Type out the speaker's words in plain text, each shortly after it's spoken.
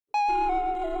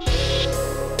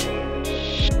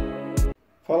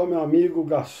Fala, meu amigo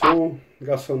garçom,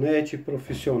 garçonete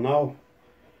profissional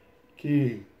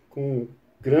que com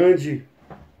grande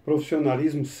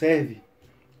profissionalismo serve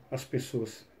as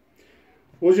pessoas.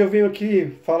 Hoje eu venho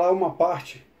aqui falar uma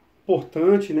parte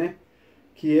importante, né,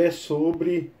 que é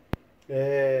sobre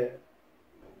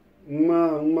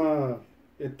uma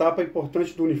etapa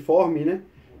importante do uniforme, né,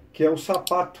 que é o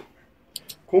sapato.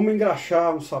 Como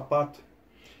engraxar um sapato.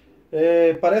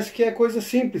 Parece que é coisa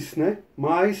simples, né?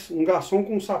 Mas um garçom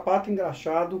com um sapato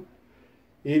engraxado,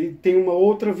 ele tem uma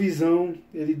outra visão,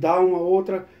 ele dá uma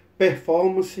outra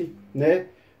performance, né,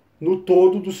 no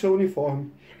todo do seu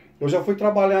uniforme. Eu já fui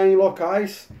trabalhar em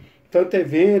locais, tanto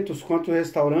eventos quanto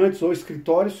restaurantes ou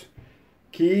escritórios,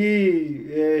 que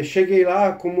cheguei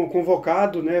lá como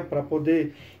convocado, né, para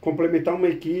poder complementar uma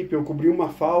equipe ou cobrir uma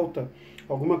falta,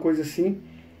 alguma coisa assim.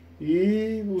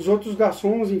 E os outros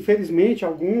garçons, infelizmente,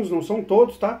 alguns, não são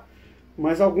todos, tá?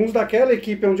 Mas alguns daquela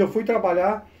equipe onde eu fui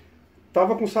trabalhar,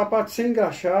 tava com o sapato sem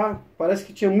engraxar. Parece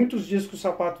que tinha muitos dias que o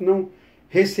sapato não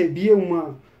recebia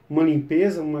uma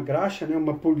limpeza, uma graxa, né?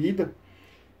 Uma polida.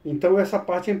 Então essa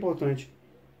parte é importante.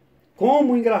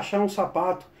 Como engraxar um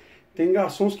sapato? Tem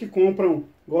garçons que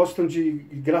gostam de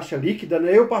graxa líquida,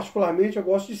 né? Eu particularmente eu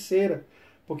gosto de cera,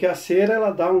 porque a cera ela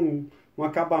dá um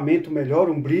acabamento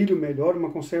melhor, um brilho melhor, uma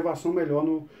conservação melhor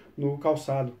no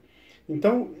calçado.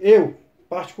 Então eu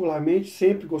particularmente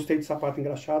sempre gostei de sapato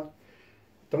engraxado.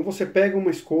 Então você pega uma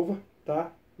escova,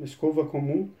 tá? Uma escova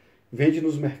comum, vende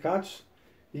nos mercados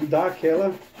e dá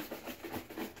aquela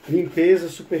limpeza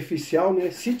superficial, né?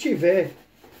 Se tiver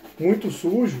muito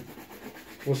sujo,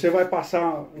 você vai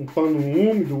passar um pano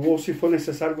úmido, ou se for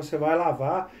necessário você vai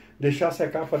lavar, deixar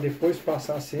secar para depois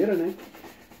passar a cera, né?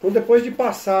 Então depois de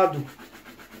passado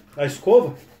a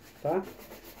escova, tá?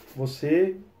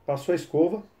 Você passou a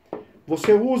escova,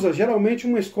 você usa geralmente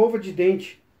uma escova de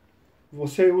dente.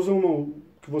 Você usa uma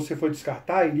que você foi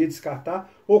descartar, iria descartar,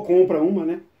 ou compra uma,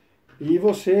 né? E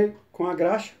você, com a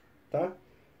graxa, tá?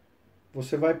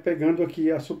 Você vai pegando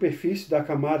aqui a superfície da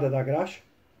camada da graxa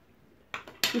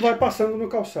e vai passando no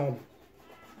calçado.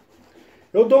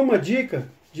 Eu dou uma dica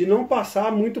de não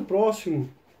passar muito próximo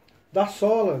da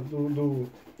sola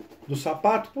do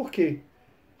sapato, por quê?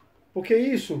 Porque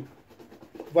isso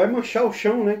vai manchar o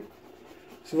chão, né?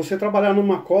 Se você trabalhar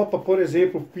numa copa, por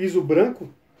exemplo, piso branco,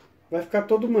 vai ficar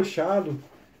todo manchado.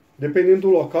 Dependendo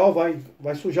do local,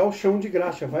 vai sujar o chão de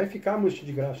graxa, vai ficar mancha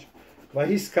de graxa. Vai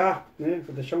riscar, né?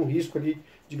 Vai deixar um risco ali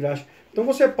de graxa. Então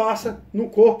você passa no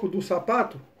corpo do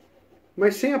sapato,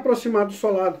 mas sem aproximar do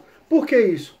solado. Por que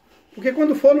isso? Porque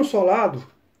quando for no solado,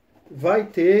 vai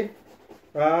ter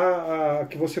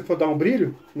que você for dar um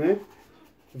brilho, né?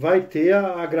 Vai ter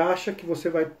a graxa que você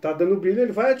vai estar dando brilho,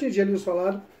 ele vai atingir ali o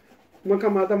solado, uma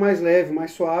camada mais leve,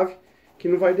 mais suave, que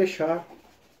não vai deixar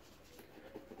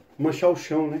manchar o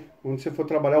chão, né? Onde você for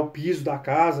trabalhar o piso da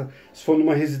casa, se for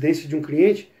numa residência de um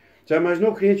cliente, já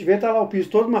imaginou o cliente ver, tá lá o piso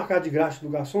todo marcado de graxa do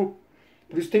garçom?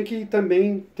 Por isso tem que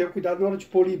também ter cuidado na hora de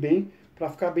polir bem, para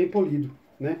ficar bem polido,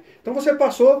 né? Então você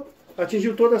passou,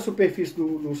 atingiu toda a superfície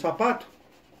do sapato,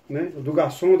 né? Do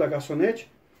garçom, da garçonete,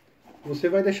 você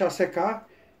vai deixar secar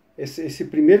esse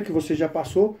primeiro que você já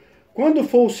passou. Quando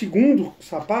for o segundo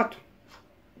sapato,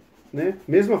 né,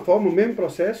 mesma forma, o mesmo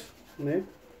processo, né,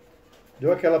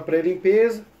 deu aquela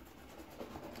pré-limpeza,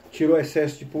 tirou o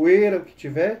excesso de poeira que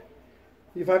tiver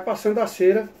e vai passando a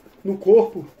cera no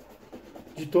corpo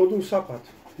de todo o sapato,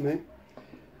 né.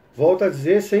 Volto a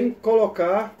dizer, sem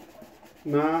colocar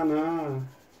no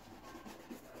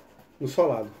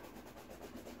solado.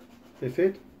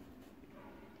 Perfeito?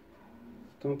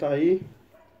 Então tá aí.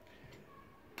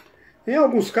 Em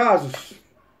alguns casos,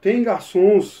 tem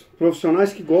garçons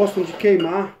profissionais que gostam de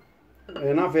queimar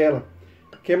na vela.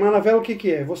 Queimar na vela o que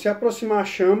que é? Você aproximar a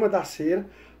chama da cera,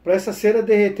 para essa cera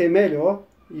derreter melhor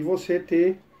e você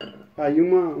ter aí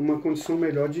uma condição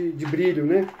melhor de brilho,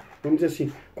 né? Vamos dizer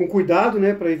assim, com cuidado,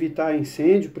 né, para evitar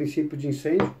incêndio, princípio de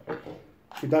incêndio.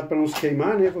 Cuidado para não se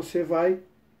queimar, né? Você vai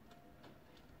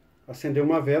acender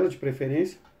uma vela de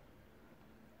preferência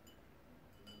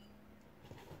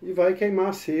e vai queimar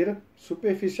a cera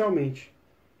superficialmente,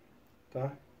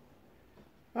 tá?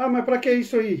 Ah, mas para que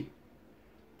isso aí?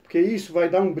 Porque isso vai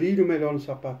dar um brilho melhor no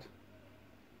sapato,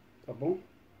 tá bom?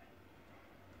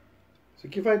 Isso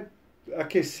aqui vai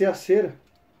aquecer a cera,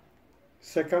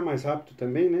 secar mais rápido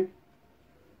também, né?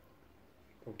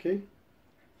 Ok?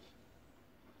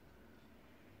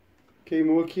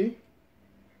 Queimou aqui.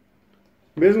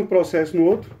 Mesmo processo no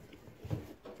outro.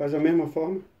 Faz a mesma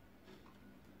forma.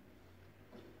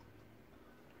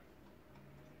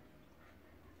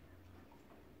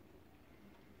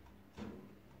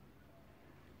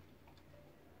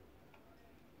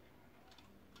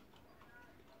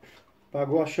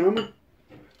 Apagou a chama.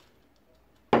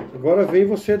 Agora vem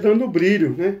você dando o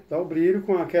brilho, né? Dá o brilho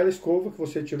com aquela escova que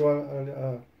você tirou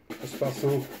a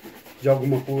situação de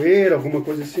alguma poeira, alguma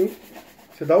coisa assim.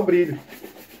 Você dá o brilho.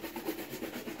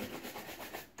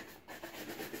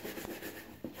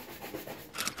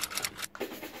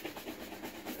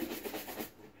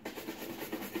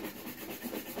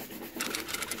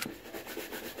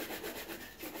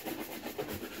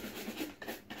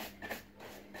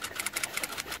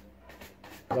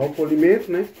 Dá o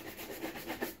polimento, né?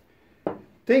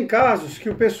 Tem casos que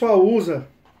o pessoal usa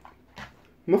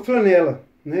uma flanela,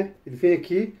 né? Ele vem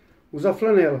aqui, usa a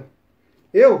flanela.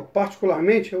 Eu,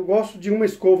 particularmente, eu gosto de uma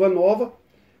escova nova,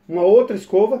 uma outra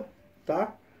escova,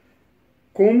 tá?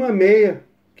 Com uma meia,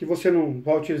 que você não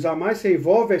vai utilizar mais, você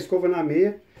envolve a escova na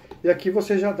meia, e aqui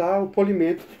você já dá o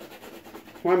polimento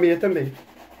com a meia também.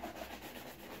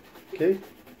 Ok?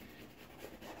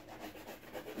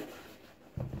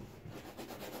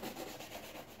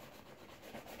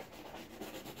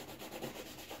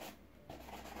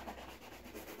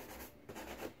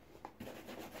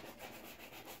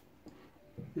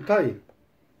 E tá aí,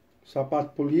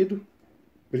 sapato polido,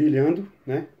 brilhando,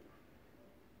 né?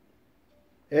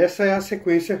 Essa é a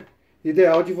sequência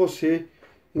ideal de você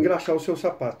engraxar o seu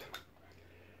sapato.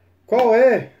 Qual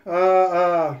é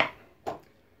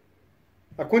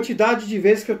a quantidade de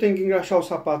vezes que eu tenho que engraxar o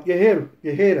sapato? Guerreiro,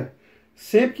 guerreira,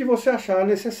 sempre que você achar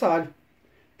necessário,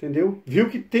 entendeu? Viu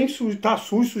que tá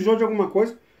sujo, sujou de alguma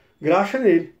coisa, graxa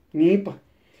nele, limpa.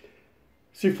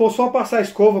 Se for só passar a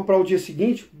escova para o dia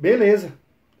seguinte, beleza.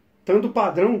 Tanto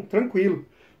padrão, tranquilo.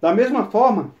 Da mesma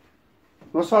forma,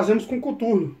 nós fazemos com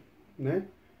coturno, né?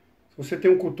 Se você tem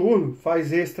um coturno,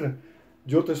 faz extra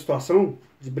de outra situação,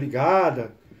 de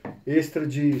brigada, extra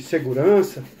de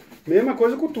segurança, mesma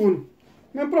coisa com coturno.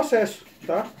 Mesmo processo,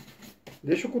 tá?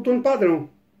 Deixa o coturno padrão,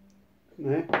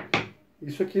 né?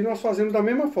 Isso aqui nós fazemos da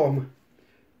mesma forma.